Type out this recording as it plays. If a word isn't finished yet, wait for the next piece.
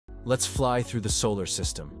Let's fly through the solar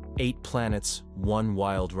system. 8 planets, 1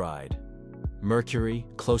 wild ride. Mercury,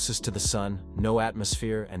 closest to the sun, no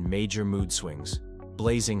atmosphere and major mood swings.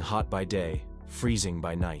 Blazing hot by day, freezing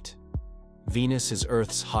by night. Venus is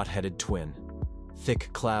Earth's hot-headed twin. Thick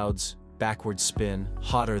clouds, backward spin,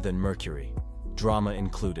 hotter than Mercury. Drama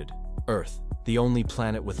included. Earth, the only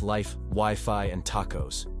planet with life, Wi-Fi and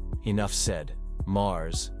tacos. Enough said.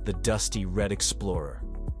 Mars, the dusty red explorer.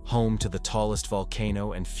 Home to the tallest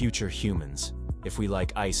volcano and future humans, if we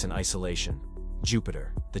like ice and isolation.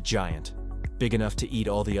 Jupiter, the giant. Big enough to eat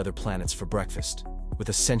all the other planets for breakfast, with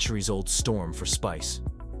a centuries-old storm for spice.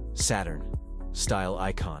 Saturn, style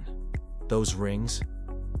icon. Those rings?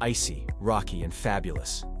 Icy, rocky, and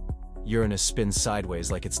fabulous. Uranus spins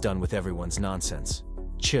sideways like it's done with everyone's nonsense.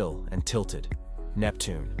 Chill and tilted.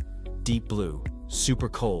 Neptune, deep blue, super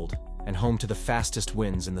cold, and home to the fastest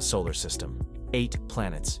winds in the solar system. 8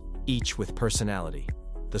 planets, each with personality.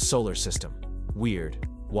 The solar system, weird,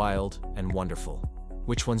 wild, and wonderful.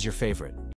 Which one's your favorite?